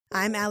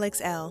I'm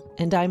Alex L.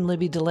 And I'm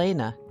Libby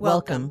Delana.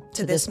 Welcome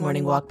to This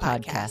Morning Walk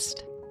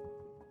podcast.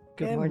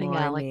 Good morning,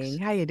 Alex.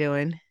 How you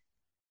doing?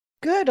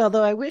 Good,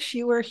 although I wish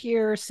you were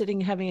here sitting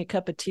having a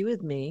cup of tea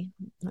with me.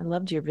 I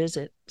loved your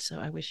visit, so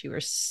I wish you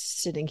were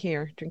sitting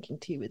here drinking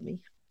tea with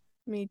me.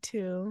 Me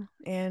too.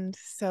 And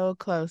so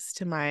close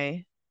to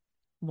my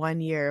 1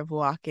 year of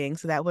walking.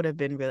 So that would have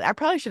been really, I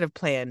probably should have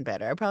planned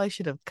better. I probably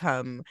should have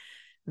come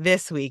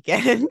this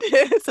weekend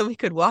so we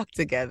could walk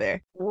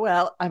together.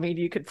 Well, I mean,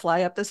 you could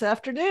fly up this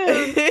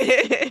afternoon.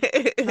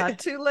 Not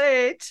too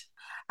late.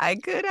 I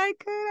could.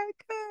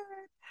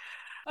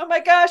 Oh my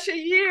gosh, a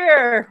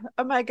year.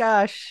 Oh my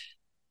gosh.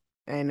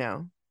 I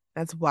know.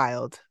 That's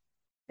wild.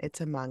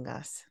 It's among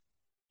us.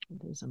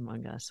 It is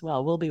among us.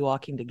 Well, we'll be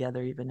walking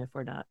together even if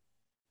we're not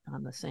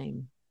on the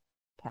same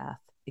path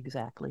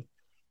exactly.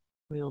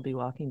 We will be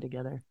walking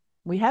together.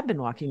 We have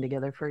been walking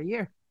together for a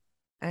year.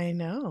 I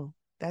know.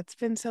 That's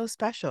been so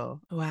special.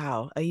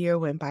 Wow. A year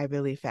went by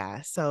really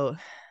fast. So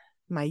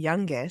my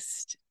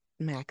youngest,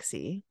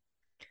 Maxie,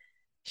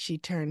 she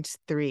turns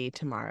 3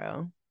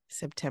 tomorrow,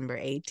 September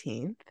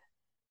 18th.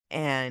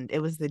 And it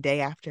was the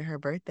day after her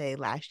birthday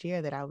last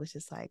year that I was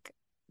just like,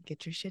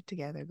 get your shit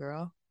together,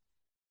 girl.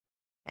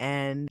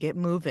 And get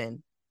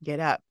moving, get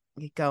up,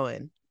 get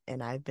going.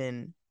 And I've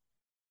been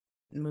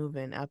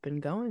moving up and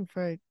going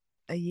for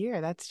a year.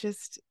 That's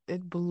just,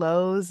 it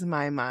blows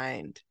my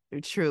mind,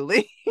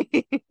 truly.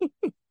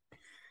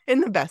 In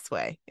the best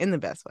way.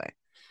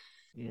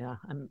 Yeah,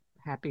 I'm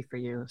happy for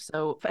you.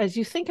 So as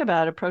you think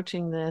about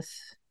approaching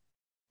this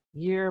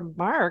year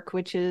mark,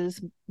 which is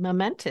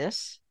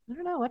momentous, I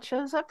don't know, what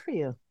shows up for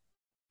you?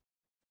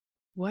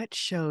 What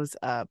shows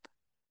up?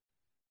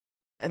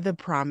 The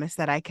promise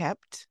that I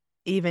kept.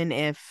 Even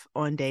if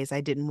on days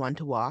I didn't want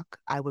to walk,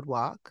 I would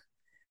walk.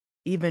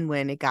 Even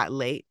when it got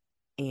late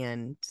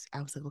and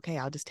I was like, okay,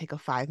 I'll just take a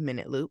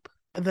 5-minute loop.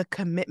 The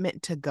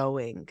commitment to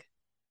going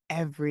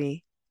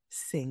every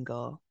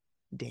single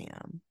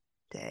damn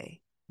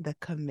day. The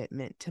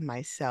commitment to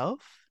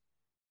myself.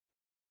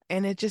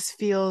 And it just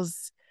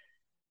feels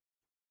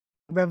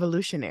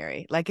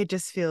revolutionary. Like it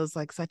just feels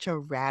like such a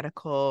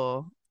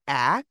radical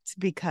act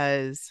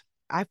because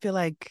I feel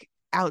like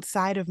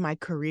outside of my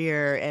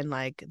career and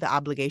like the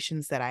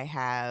obligations that I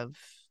have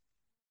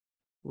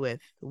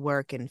with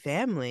work and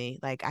family,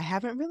 like I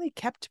haven't really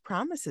kept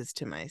promises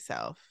to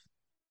myself.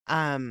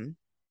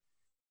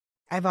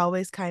 I've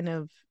always kind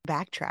of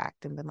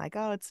backtracked and been like,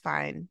 oh, it's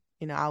fine.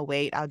 You know, I'll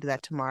wait. I'll do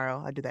that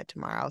tomorrow.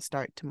 I'll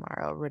start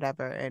tomorrow or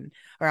whatever.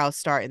 Or I'll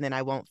start and then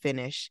I won't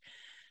finish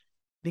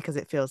because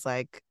it feels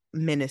like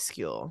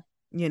minuscule,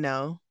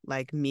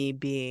 like me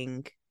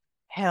being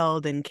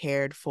held and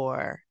cared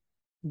for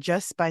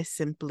just by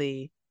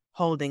simply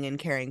holding and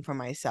caring for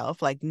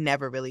myself, like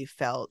never really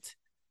felt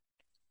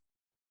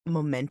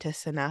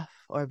momentous enough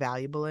or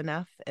valuable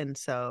enough. And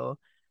so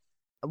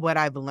what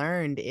I've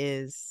learned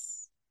is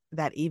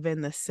that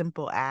even the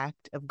simple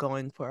act of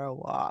going for a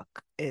walk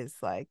is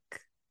like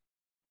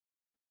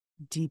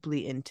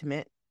deeply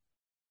intimate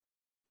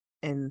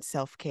and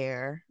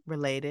self-care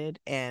related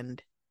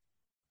and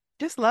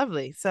just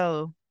lovely.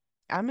 So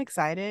I'm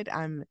excited.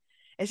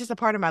 It's just a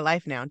part of my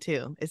life now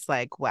too. It's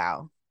like,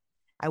 wow,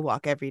 I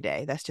walk every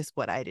day. That's just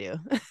what I do.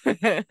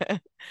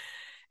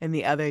 And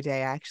the other day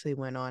I actually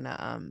went on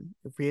a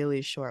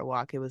really short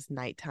walk. It was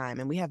nighttime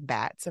and we have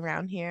bats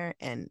around here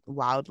and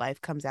wildlife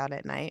comes out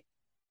at night.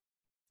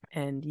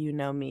 And you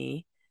know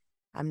me,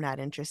 I'm not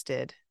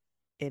interested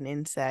in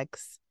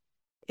insects,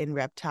 in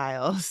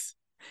reptiles,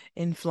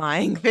 in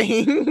flying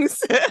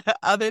things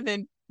other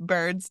than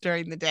birds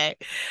during the day.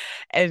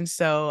 And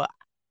so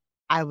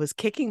I was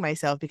kicking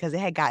myself because it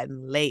had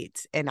gotten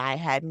late and I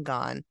hadn't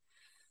gone.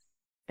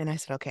 And I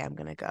said, okay, I'm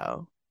going to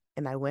go.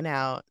 And I went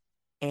out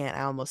and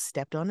I almost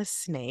stepped on a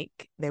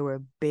snake. There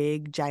were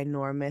big,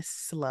 ginormous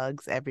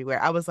slugs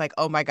everywhere. I was like,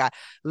 oh my God,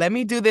 let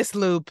me do this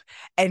loop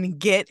and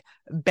get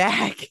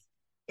back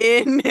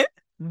in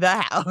the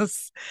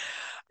house.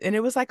 And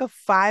it was like a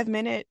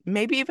 5-minute,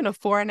 maybe even a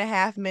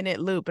 4.5-minute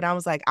loop. And I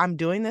was like, I'm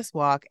doing this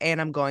walk and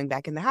I'm going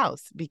back in the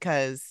house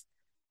because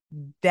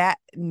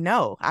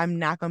no, I'm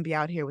not going to be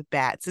out here with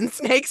bats and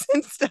snakes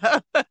and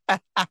stuff.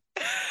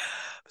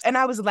 And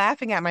I was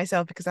laughing at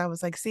myself because I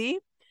was like, see,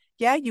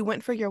 yeah, you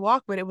went for your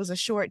walk, but it was a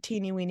short,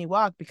 teeny weeny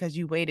walk because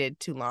you waited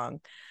too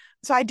long.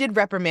 So I did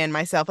reprimand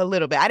myself a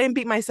little bit. I didn't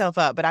beat myself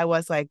up, but I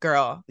was like,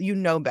 girl, you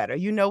know better.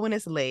 You know when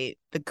it's late,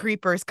 the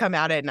creepers come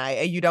out at night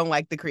and you don't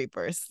like the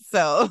creepers.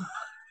 So,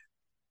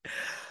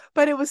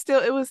 but it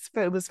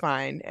was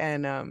fine.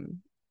 And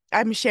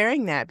I'm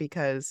sharing that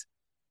because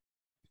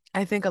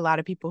I think a lot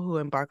of people who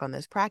embark on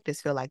this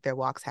practice feel like their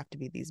walks have to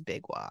be these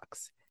big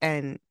walks.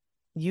 And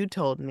you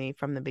told me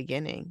from the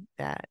beginning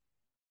that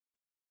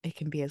it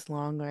can be as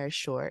long or as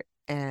short.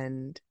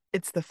 And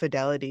it's the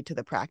fidelity to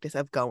the practice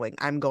of going.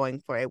 I'm going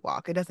for a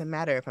walk. It doesn't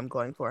matter if I'm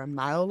going for a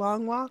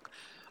mile-long walk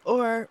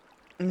or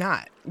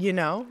not,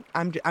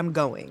 I'm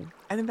going.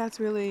 I think that's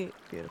really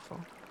beautiful.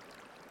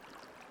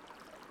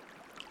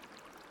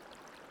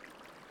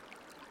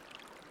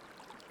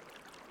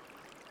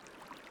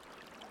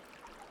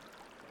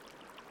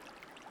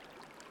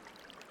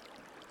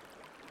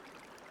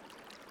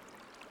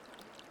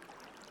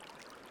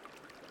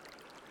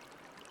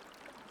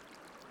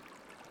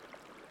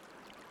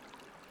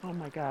 Oh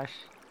my gosh.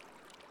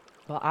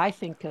 Well, I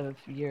think of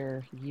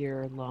your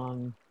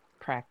year-long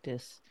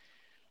practice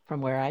from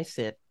where I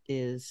sit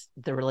is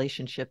the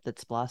relationship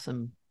that's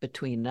blossomed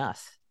between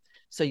us.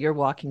 So your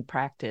walking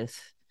practice,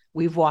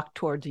 we've walked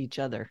towards each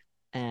other.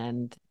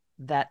 And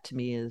that to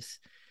me is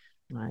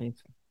I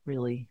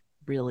really,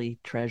 really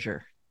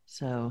treasure.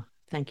 So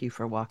thank you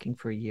for walking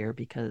for a year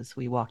because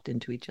we walked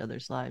into each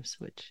other's lives,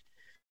 which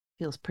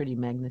feels pretty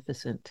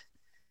magnificent.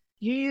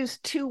 You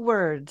used two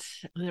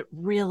words that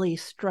really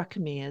struck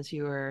me as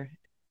you were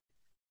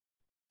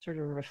sort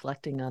of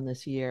reflecting on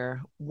this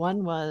year.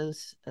 One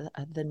was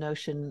the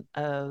notion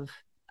of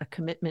a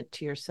commitment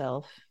to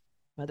yourself,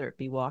 whether it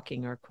be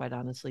walking or quite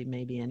honestly,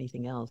 maybe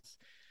anything else,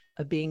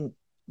 of being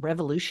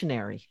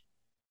revolutionary.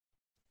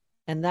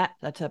 And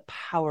that's a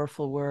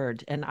powerful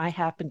word. And I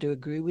happen to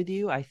agree with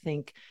you. I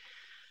think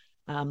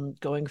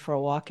going for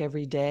a walk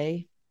every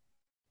day,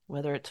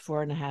 whether it's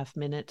 4.5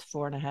 minutes,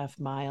 4.5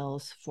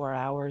 miles, 4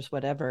 hours,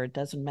 whatever, it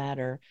doesn't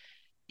matter,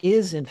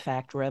 is in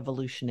fact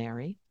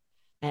revolutionary.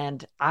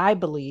 And I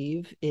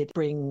believe it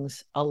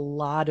brings a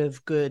lot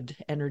of good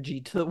energy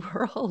to the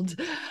world.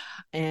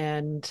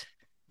 And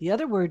the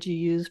other word you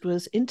used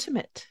was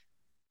intimate.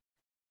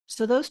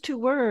 So those two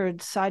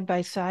words side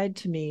by side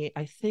to me,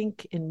 I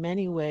think in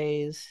many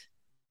ways,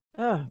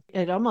 oh,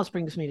 it almost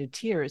brings me to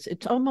tears.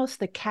 It's almost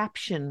the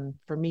caption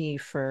for me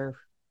for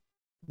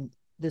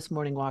this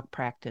morning walk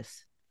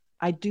practice.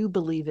 I do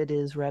believe it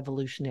is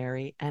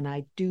revolutionary, and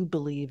I do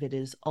believe it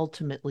is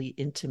ultimately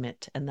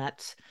intimate. And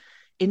that's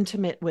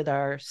intimate with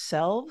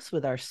ourselves,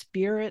 with our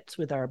spirits,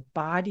 with our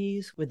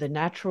bodies, with the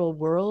natural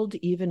world,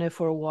 even if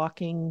we're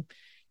walking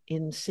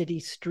in city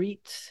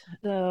streets.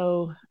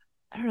 So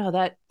I don't know,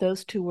 that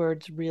those two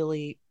words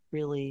really,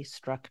 really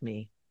struck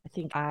me. I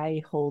think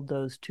I hold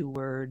those two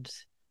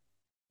words.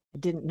 I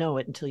didn't know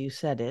it until you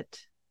said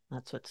it.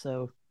 That's what's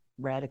so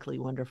radically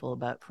wonderful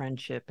about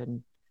friendship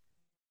and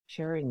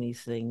sharing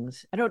these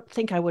things. I don't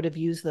think I would have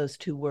used those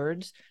two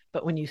words,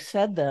 but when you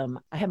said them,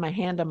 I have my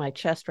hand on my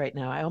chest right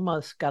now. I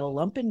almost got a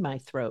lump in my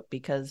throat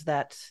because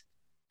that's,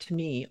 to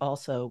me,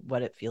 also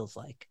what it feels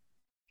like.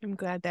 I'm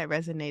glad that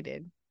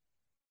resonated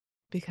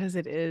because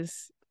it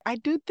is. I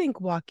do think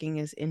walking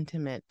is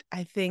intimate.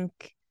 I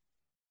think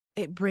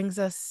it brings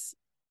us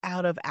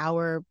out of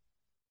our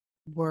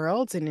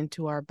worlds and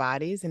into our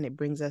bodies, and it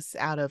brings us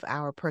out of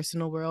our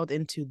personal world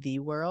into the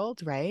world,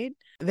 right?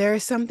 There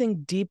is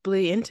something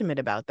deeply intimate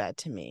about that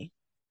to me.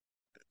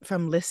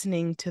 From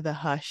listening to the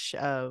hush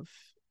of,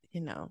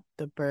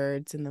 the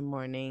birds in the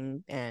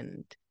morning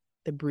and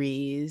the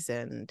breeze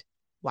and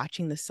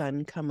watching the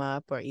sun come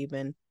up, or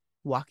even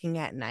walking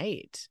at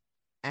night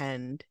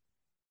and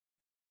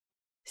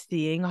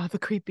seeing all the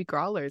creepy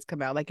crawlers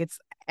come out. Like, it's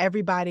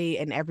everybody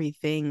and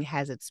everything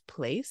has its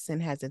place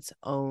and has its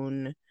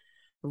own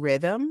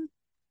rhythm,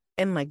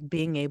 and like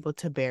being able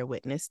to bear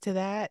witness to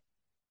that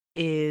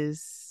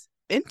is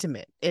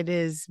intimate. It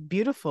is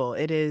beautiful.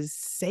 It is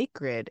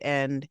sacred.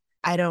 And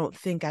I don't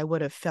think I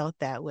would have felt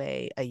that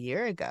way a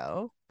year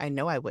ago. I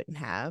know I wouldn't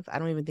have. I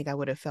don't even think I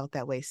would have felt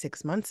that way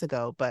 6 months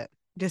ago. But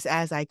just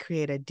as I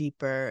create a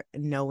deeper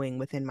knowing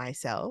within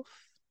myself,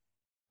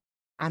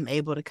 I'm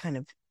able to kind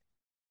of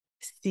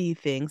see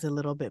things a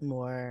little bit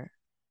more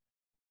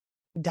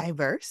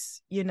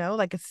diverse,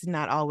 like it's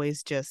not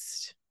always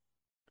just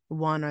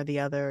one or the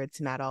other.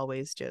 It's not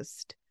always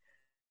just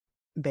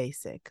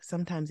basic.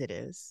 Sometimes it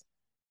is.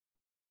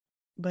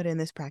 But in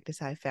this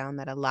practice, I found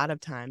that a lot of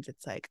times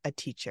it's like a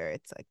teacher.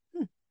 It's like,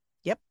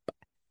 yep,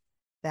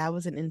 that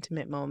was an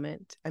intimate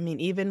moment. I mean,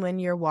 even when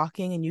you're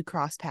walking and you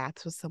cross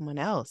paths with someone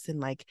else and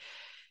like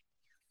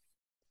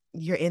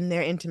you're in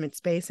their intimate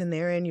space and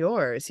they're in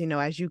yours,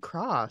 as you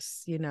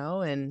cross,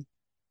 and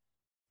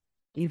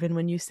even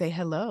when you say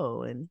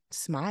hello and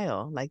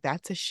smile, like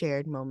that's a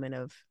shared moment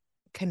of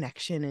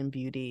connection and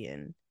beauty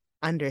and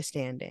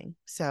understanding.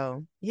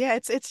 So yeah,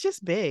 it's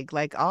just big.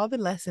 Like all the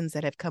lessons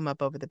that have come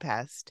up over the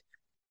past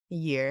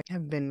year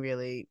have been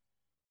really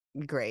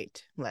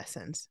great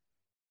lessons.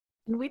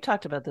 And we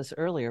talked about this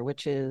earlier,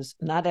 which is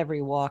not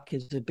every walk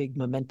is a big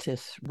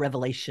momentous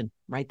revelation,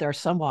 right? There are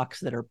some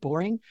walks that are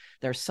boring.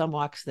 There are some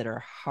walks that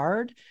are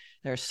hard.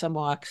 There are some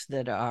walks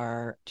that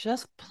are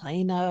just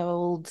plain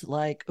old,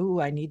 like, oh,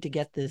 I need to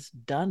get this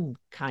done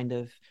kind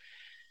of.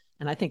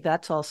 And I think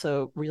that's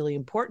also really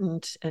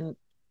important. And,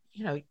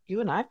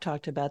 you and I've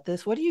talked about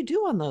this. What do you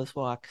do on those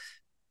walks?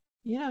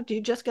 Do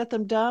you just get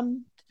them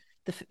done?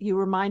 You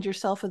remind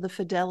yourself of the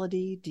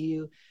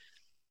fidelity?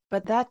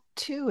 But that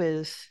too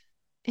is,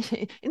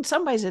 in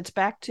some ways, it's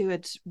back to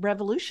it's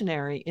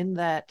revolutionary in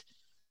that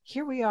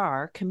here we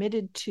are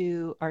committed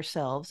to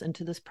ourselves and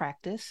to this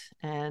practice.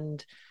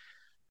 And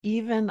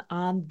even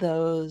on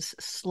those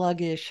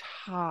sluggish,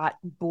 hot,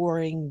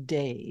 boring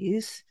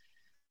days,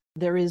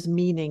 there is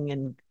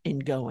meaning in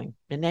going.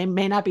 And it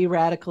may not be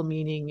radical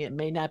meaning, it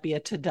may not be a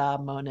ta-da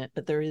moment,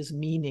 but there is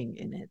meaning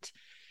in it.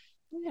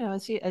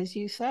 As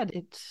you said,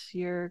 it's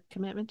your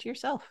commitment to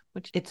yourself,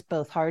 which it's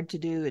both hard to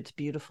do, it's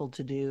beautiful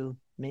to do.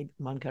 Maybe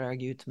one could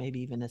argue it's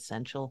maybe even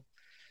essential.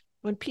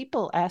 When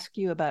people ask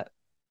you about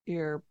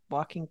your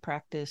walking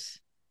practice,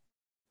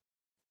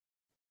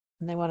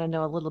 and they want to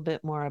know a little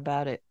bit more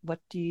about it, what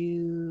do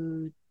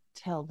you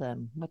tell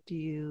them? How do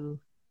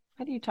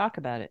you talk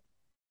about it?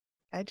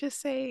 I just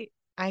say,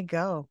 I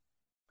go.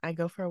 I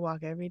go for a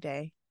walk every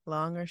day,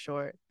 long or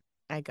short.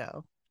 I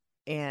go.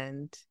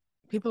 And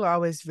people are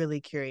always really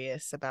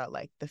curious about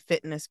like the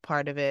fitness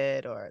part of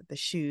it or the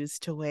shoes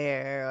to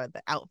wear or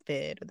the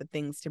outfit or the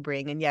things to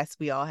bring. And yes,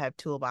 we all have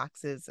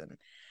toolboxes and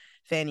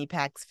fanny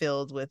packs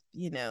filled with,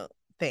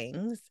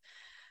 things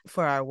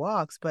for our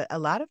walks. But a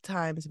lot of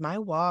times my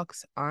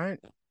walks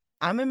aren't,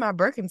 I'm in my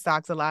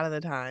Birkenstocks a lot of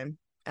the time.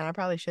 And I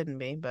probably shouldn't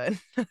be, but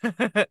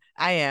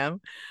I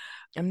am.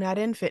 I'm not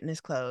in fitness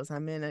clothes.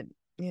 I'm in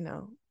you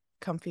know,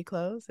 comfy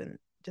clothes and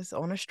just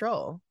on a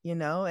stroll,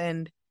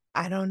 and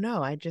I don't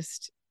know. I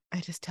just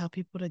tell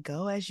people to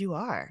go as you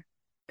are.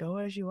 Go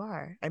as you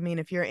are. I mean,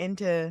 if you're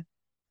into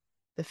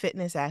the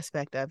fitness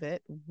aspect of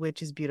it,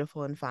 which is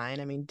beautiful and fine,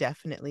 I mean,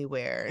 definitely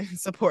wear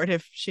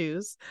supportive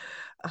shoes.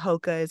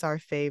 Hoka is our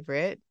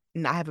favorite.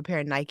 And I have a pair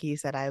of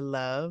Nikes that I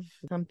love.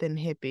 Something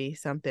hippie,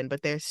 something,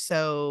 but they're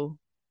so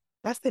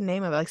that's the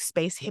name of it, like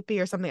space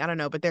hippie or something. I don't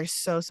know, but they're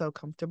so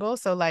comfortable.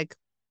 So like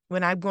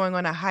when I'm going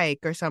on a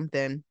hike or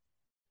something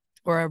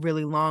or a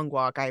really long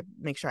walk, I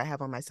make sure I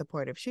have on my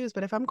supportive shoes.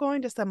 But if I'm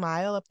going just a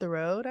mile up the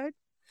road, I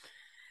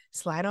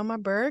slide on my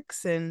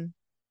Birks and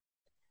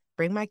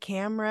bring my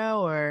camera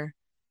or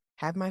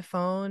have my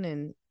phone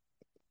and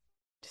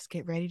just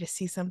get ready to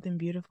see something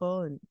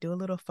beautiful and do a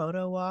little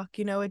photo walk.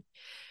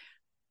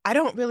 I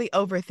don't really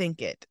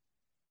overthink it.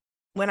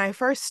 When I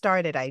first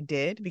started, I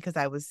did because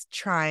I was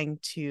trying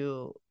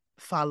to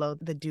follow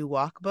the Do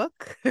Walk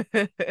book.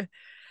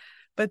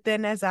 But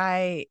then as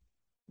I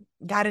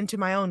got into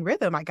my own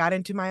rhythm, I got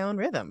into my own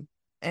rhythm.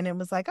 And it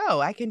was like, oh,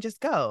 I can just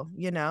go.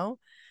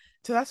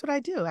 So that's what I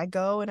do. I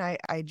go and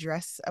I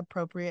dress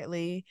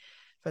appropriately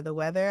for the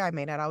weather. I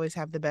may not always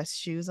have the best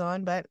shoes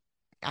on, but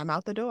I'm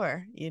out the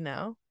door.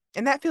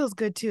 And that feels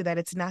good too, that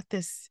it's not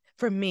this,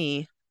 for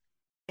me,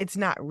 it's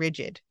not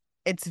rigid.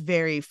 It's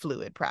very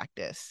fluid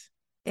practice.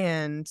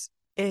 And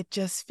it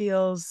just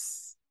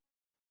feels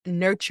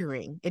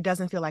nurturing. It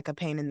doesn't feel like a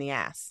pain in the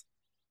ass.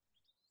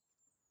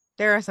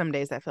 There are some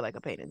days that feel like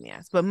a pain in the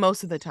ass, but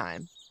most of the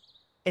time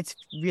it's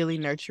really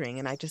nurturing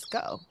and I just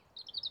go.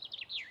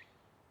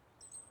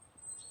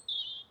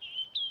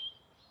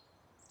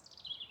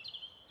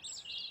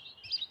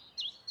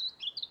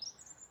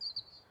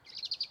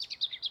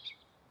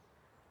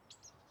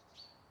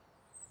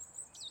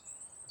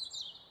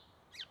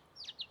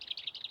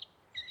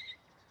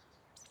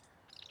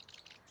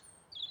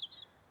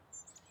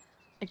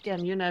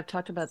 Again, you and I have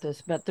talked about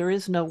this, but there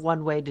is no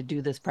one way to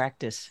do this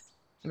practice.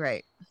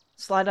 Right.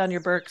 Slide on your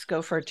Birks,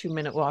 go for a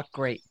 2-minute walk,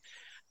 great.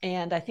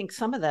 And I think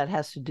some of that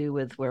has to do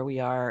with where we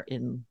are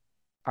in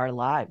our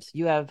lives.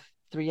 You have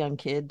 3 young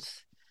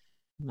kids.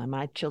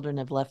 My children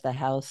have left the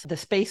house. The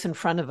space in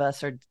front of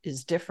us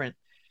is different.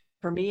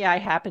 For me, I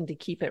happen to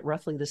keep it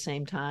roughly the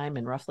same time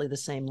and roughly the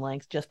same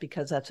length just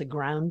because that's a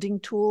grounding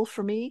tool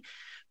for me.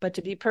 But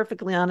to be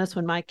perfectly honest,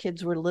 when my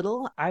kids were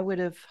little, I would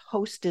have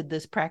hosted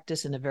this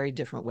practice in a very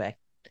different way.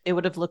 It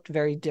would have looked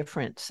very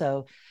different.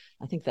 So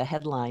I think the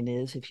headline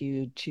is, if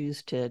you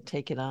choose to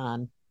take it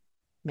on,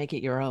 make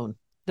it your own.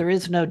 There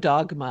is no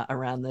dogma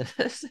around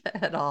this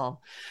at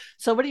all.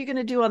 So what are you going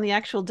to do on the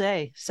actual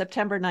day,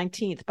 September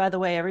 19th? By the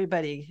way,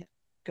 everybody,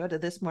 go to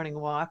This Morning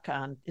Walk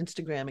on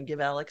Instagram and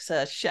give Alex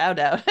a shout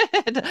out.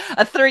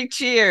 A 3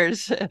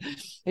 cheers. Are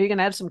you going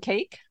to have some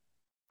cake?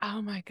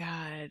 Oh my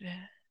God.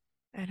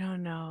 I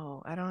don't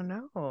know. I don't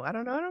know what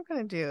I'm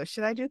going to do.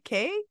 Should I do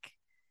cake?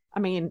 I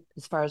mean,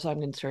 as far as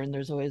I'm concerned,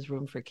 there's always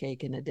room for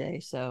cake in a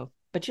day. So,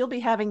 but you'll be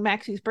having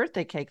Maxie's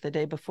birthday cake the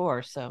day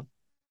before. So,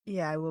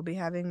 Yeah, I will be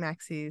having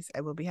Maxie's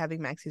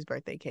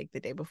birthday cake the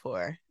day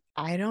before.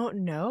 I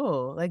don't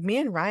know. Like me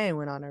and Ryan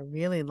went on a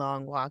really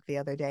long walk the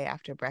other day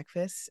after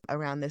breakfast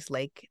around this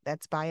lake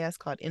that's by us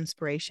called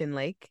Inspiration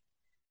Lake.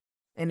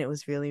 And it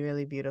was really,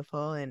 really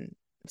beautiful. And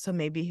so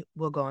maybe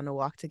we'll go on a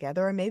walk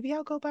together, or maybe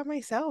I'll go by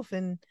myself.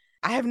 And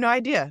I have no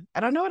idea. I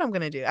don't know what I'm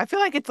going to do. I feel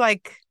like it's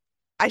like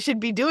I should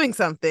be doing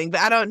something,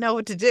 but I don't know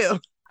what to do.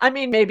 I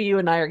mean, maybe you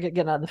and I are going to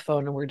get on the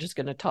phone and we're just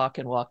going to talk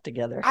and walk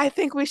together. I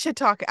think we should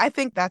talk. I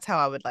think that's how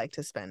I would like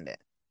to spend it,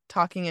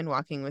 talking and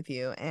walking with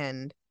you.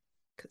 And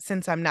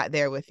since I'm not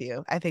there with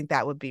you, I think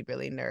that would be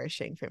really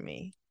nourishing for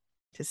me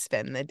to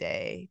spend the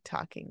day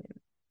talking.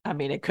 I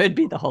mean, it could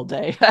be the whole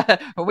day.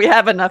 We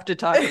have enough to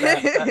talk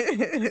about.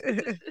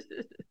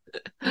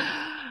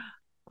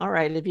 All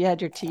right. Have you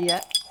had your tea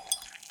yet?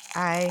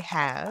 I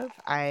have.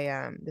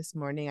 This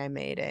morning I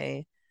made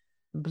a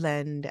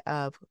blend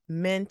of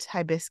mint,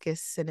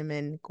 hibiscus,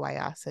 cinnamon,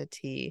 guayasa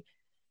tea,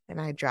 and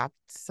I dropped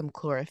some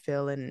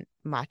chlorophyll and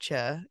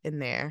matcha in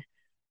there.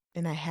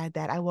 And I had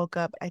that. I woke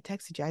up, I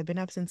texted you. I've been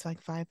up since like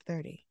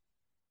 5:30.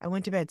 I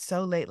went to bed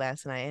so late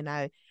last night,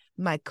 and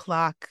my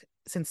clock,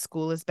 since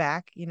school is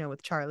back,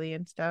 with Charlie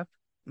and stuff,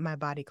 my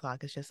body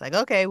clock is just like,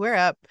 okay, we're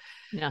up.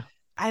 Yeah.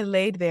 I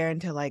laid there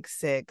until like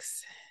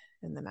 6,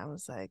 and then I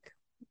was like,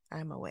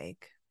 I'm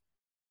awake.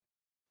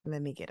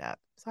 Let me get up.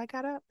 So I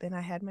got up and I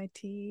had my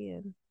tea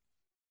and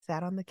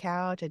sat on the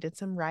couch. I did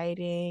some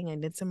writing. I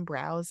did some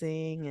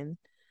browsing. And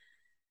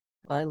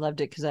Well, I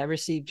loved it because I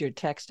received your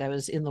text. I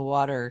was in the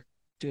water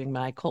doing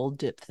my cold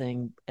dip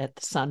thing at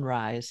the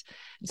sunrise.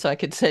 So I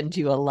could send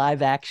you a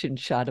live action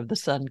shot of the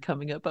sun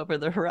coming up over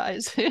the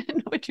horizon,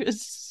 which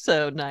was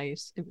so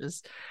nice. It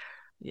was,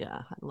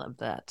 yeah, I love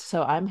that.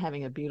 So I'm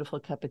having a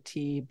beautiful cup of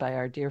tea by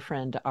our dear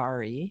friend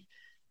Ari,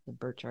 the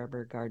Birch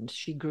Arbor Gardens.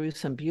 She grew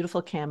some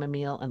beautiful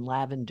chamomile and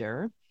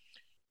lavender.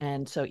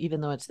 And so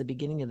even though it's the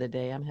beginning of the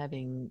day, I'm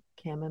having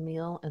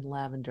chamomile and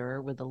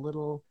lavender with a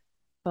little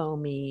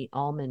foamy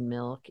almond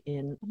milk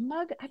in a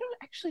mug. I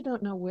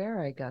don't know where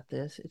I got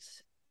this.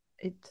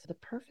 It's the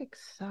perfect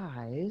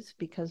size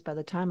because by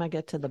the time I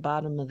get to the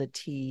bottom of the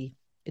tea,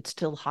 it's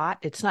still hot.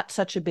 It's not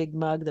such a big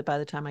mug that by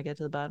the time I get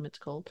to the bottom, it's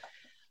cold.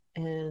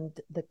 And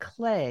the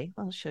clay,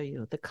 I'll show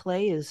you. The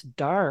clay is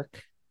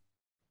dark,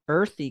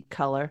 earthy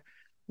color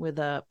with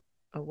a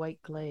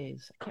white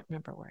glaze. I can't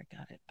remember where I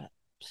got it, but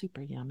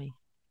super yummy.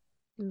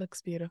 it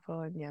looks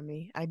beautiful and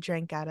yummy. I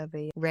drank out of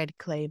a red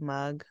clay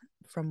mug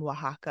from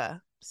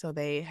Oaxaca. So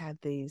they had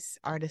these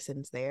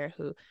artisans there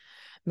who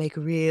make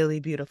really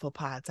beautiful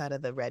pots out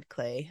of the red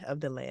clay of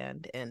the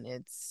land, and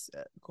it's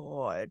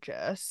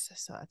gorgeous.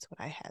 So that's what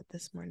I had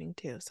this morning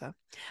too. So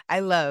I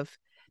love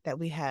that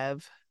we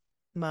have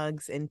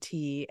mugs and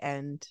tea,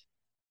 and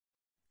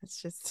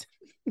it's just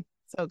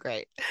so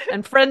great.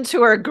 And friends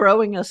who are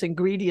growing us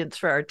ingredients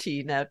for our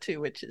tea now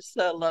too, which is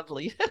so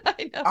lovely.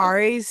 I know.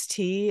 Ari's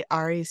tea,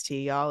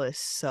 y'all, is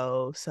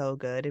so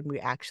good, and we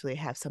actually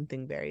have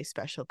something very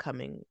special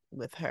coming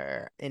with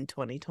her in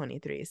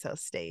 2023. So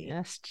stay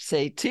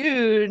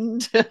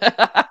tuned for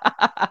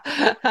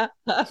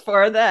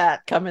that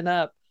coming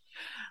up.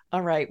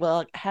 All right.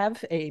 Well,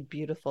 have a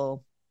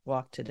beautiful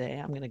walk today.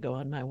 I'm going to go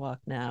on my walk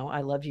now.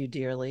 I love you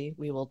dearly.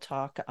 We will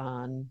talk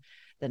on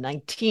the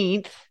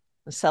 19th.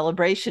 A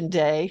celebration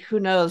day.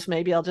 Who knows?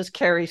 Maybe I'll just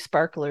carry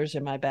sparklers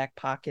in my back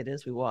pocket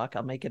as we walk.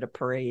 I'll make it a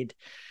parade.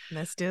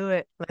 Let's do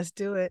it.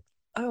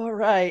 All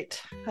right.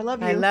 I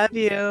love you. I love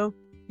you.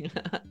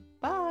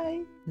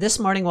 Bye. This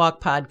Morning Walk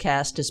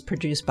podcast is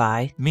produced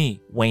by me,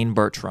 Wayne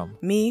Bertram.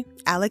 Me,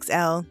 Alex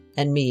L.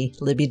 And me,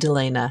 Libby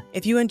Delana.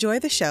 If you enjoy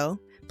the show,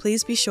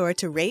 please be sure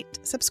to rate,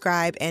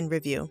 subscribe, and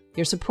review.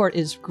 Your support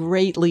is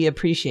greatly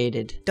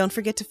appreciated. Don't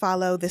forget to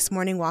follow This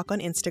Morning Walk on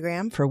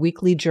Instagram for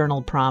weekly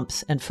journal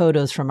prompts and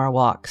photos from our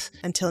walks.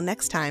 Until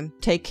next time,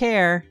 take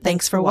care.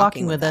 Thanks for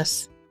walking with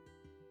us.